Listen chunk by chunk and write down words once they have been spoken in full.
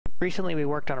Recently we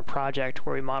worked on a project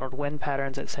where we modeled wind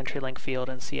patterns at CenturyLink Field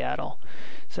in Seattle.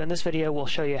 So in this video we'll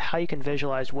show you how you can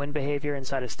visualize wind behavior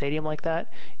inside a stadium like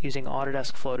that using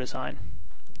Autodesk Flow Design.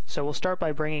 So we'll start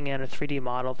by bringing in a 3D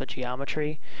model of the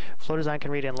geometry. Flow Design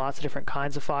can read in lots of different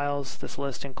kinds of files. This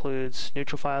list includes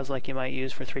neutral files like you might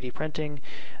use for 3D printing.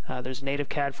 There's native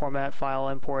CAD format file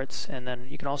imports, and then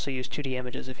you can also use 2D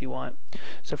images if you want.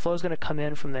 So Flow is going to come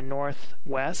in from the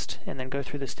northwest and then go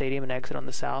through the stadium and exit on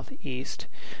the southeast.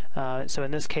 So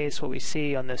in this case, what we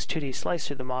see on this 2D slice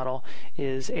through the model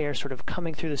is air sort of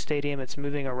coming through the stadium. It's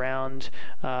moving around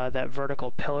that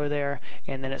vertical pillar there,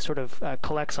 and then it sort of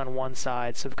collects on one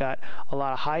side. So we've got a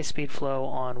lot of high-speed flow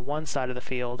on one side of the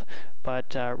field,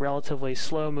 but relatively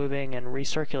slow-moving and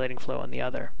recirculating flow on the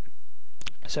other.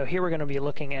 So here we're going to be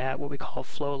looking at what we call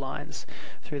flow lines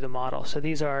through the model. So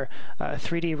these are a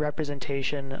 3D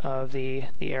representation of the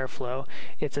airflow.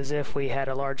 It's as if we had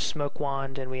a large smoke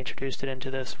wand and we introduced it into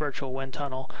this virtual wind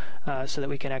tunnel so that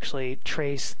we can actually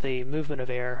trace the movement of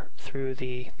air through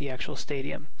the actual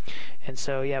stadium. And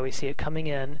so yeah, we see it coming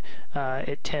in.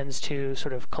 It tends to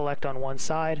sort of collect on one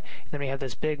side, and then we have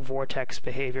this big vortex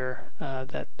behavior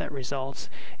that results.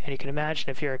 And you can imagine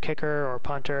if you're a kicker or a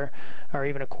punter or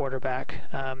even a quarterback,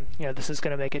 this is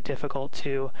going to make it difficult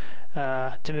to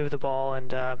move the ball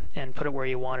and put it where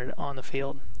you want it on the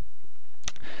field.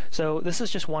 So this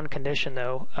is just one condition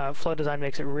though. Flow Design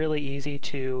makes it really easy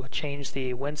to change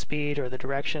the wind speed or the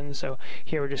direction. So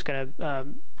here we're just going to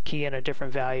key in a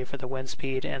different value for the wind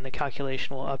speed, and the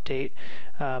calculation will update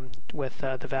with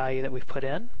the value that we've put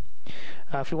in.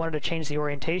 If we wanted to change the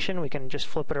orientation, we can just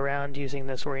flip it around using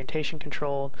this orientation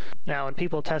control. Now, when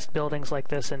people test buildings like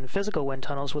this in physical wind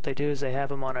tunnels, what they do is they have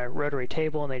them on a rotary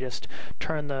table and they just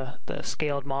turn the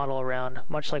scaled model around,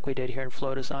 much like we did here in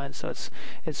Flow Design. So it's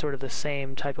sort of the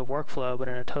same type of workflow, but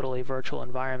in a totally virtual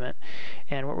environment.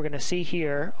 And what we're going to see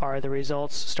here are the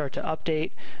results start to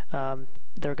update.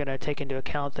 They're going to take into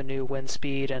account the new wind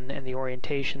speed and the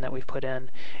orientation that we've put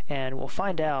in, and we'll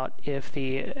find out if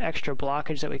the extra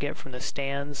blockage that we get from the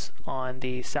stands on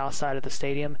the south side of the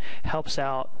stadium helps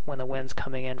out when the wind's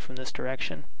coming in from this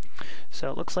direction. So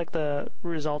it looks like the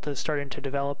result is starting to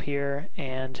develop here,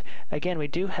 and again we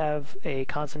do have a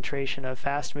concentration of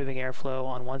fast moving airflow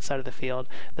on one side of the field.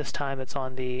 This time it's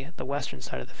on the western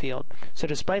side of the field. So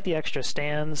despite the extra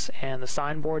stands and the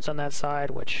signboards on that side,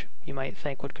 which you might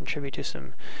think would contribute to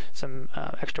some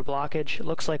extra blockage, it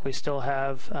looks like we still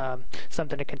have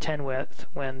something to contend with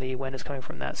when the wind is coming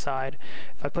from that side.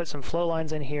 If I put some flow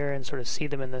lines in here and sort of see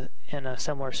them in a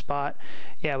similar spot,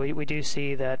 yeah, we do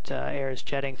see that air is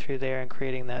jetting through there and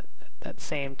creating that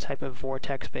same type of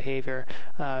vortex behavior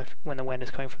when the wind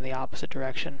is coming from the opposite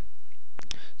direction.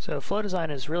 So Flow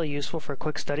Design is really useful for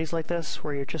quick studies like this,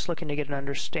 where you're just looking to get an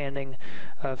understanding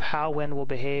of how wind will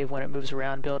behave when it moves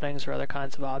around buildings or other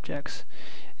kinds of objects.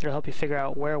 It'll help you figure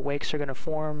out where wakes are going to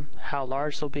form, how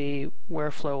large they'll be,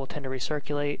 where flow will tend to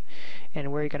recirculate,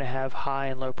 and where you're going to have high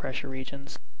and low pressure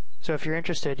regions. So if you're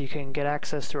interested, you can get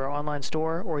access through our online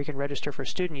store, or you can register for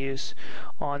student use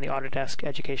on the Autodesk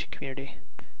education community.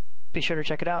 Be sure to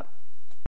check it out.